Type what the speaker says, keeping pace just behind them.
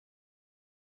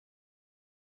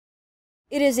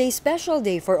It is a special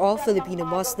day for all Filipino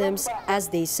Muslims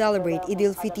as they celebrate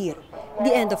Eid'l Fitr,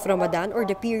 the end of Ramadan or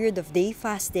the period of day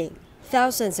fasting.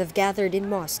 Thousands have gathered in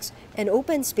mosques and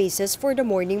open spaces for the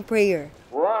morning prayer.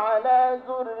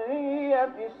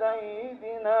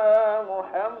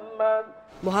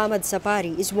 Muhammad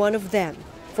Sapari is one of them.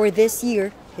 For this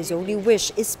year, his only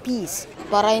wish is peace.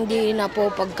 Para hindi na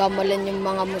po pagkamalan yung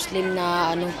mga Muslim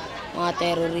na mga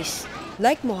terrorists.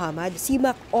 Like Muhammad, si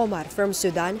Mac Omar from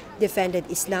Sudan defended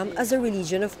Islam as a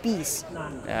religion of peace.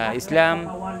 Islam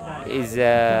is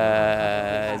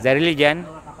the religion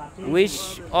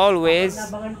which always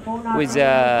with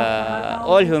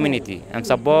all humanity and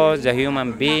support the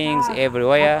human beings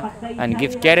everywhere and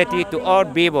give charity to all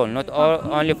people, not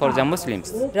only for the Muslims.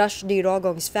 Rashdi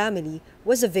Rogong's family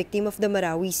was a victim of the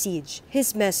Marawi siege.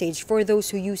 His message for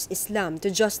those who use Islam to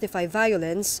justify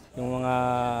violence: yung mga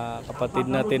kapatid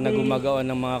natin na gumagawa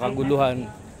ng mga kaguluhan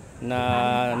na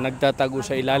nagtatago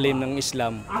sa ilalim ng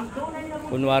Islam.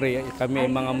 Kunwari kami ay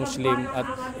mga Muslim at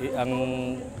ang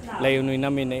layunin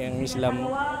namin ay ang Islam.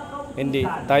 Hindi,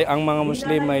 ang mga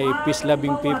Muslim ay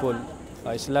peace-loving people.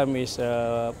 Islam is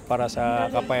para sa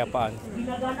kapayapaan.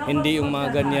 Hindi yung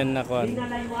mga ganyan na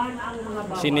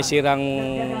sinisirang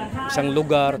isang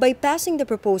lugar. By passing the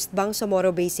proposed Bangsamoro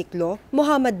Basic Law,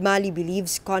 Muhammad Mali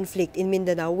believes conflict in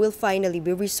Mindanao will finally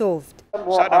be resolved.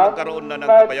 Sana magkaroon na ng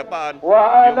kapayapaan,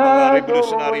 yung mga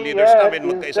revolutionary leaders namin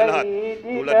magkaisa lahat.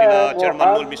 Tulad ni Chairman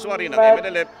Nol Miswari ng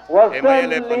MNLF,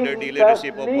 MILF under the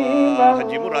leadership of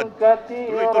Haji Murad.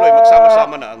 Tuloy-tuloy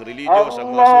magsama-sama na ang religious,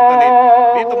 ang mga sultanate.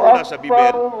 Dito muna sa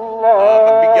Biber,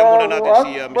 pagbigyan muna natin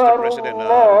si Mr. President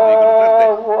Rodrigo Duterte.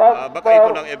 Baka ito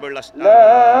ng everlasting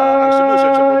ang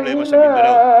solution sa problema sa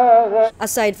Mindanao.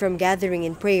 Aside from gathering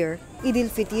in prayer, Eid'l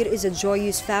Fitr is a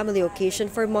joyous family occasion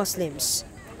for Muslims.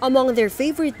 Among their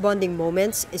favorite bonding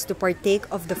moments is to partake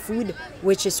of the food,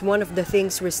 which is one of the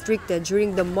things restricted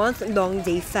during the month-long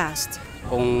day fast.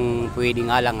 Kung pwede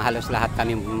nga lang, halos lahat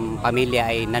kami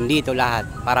pamilya ay nandito lahat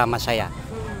para masaya,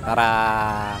 para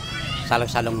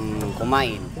salo-salong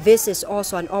kumain. This is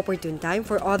also an opportune time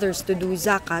for others to do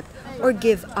zakat or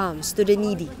give alms to the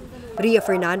needy. Ria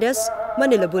Fernandez,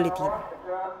 Manila Bulletin.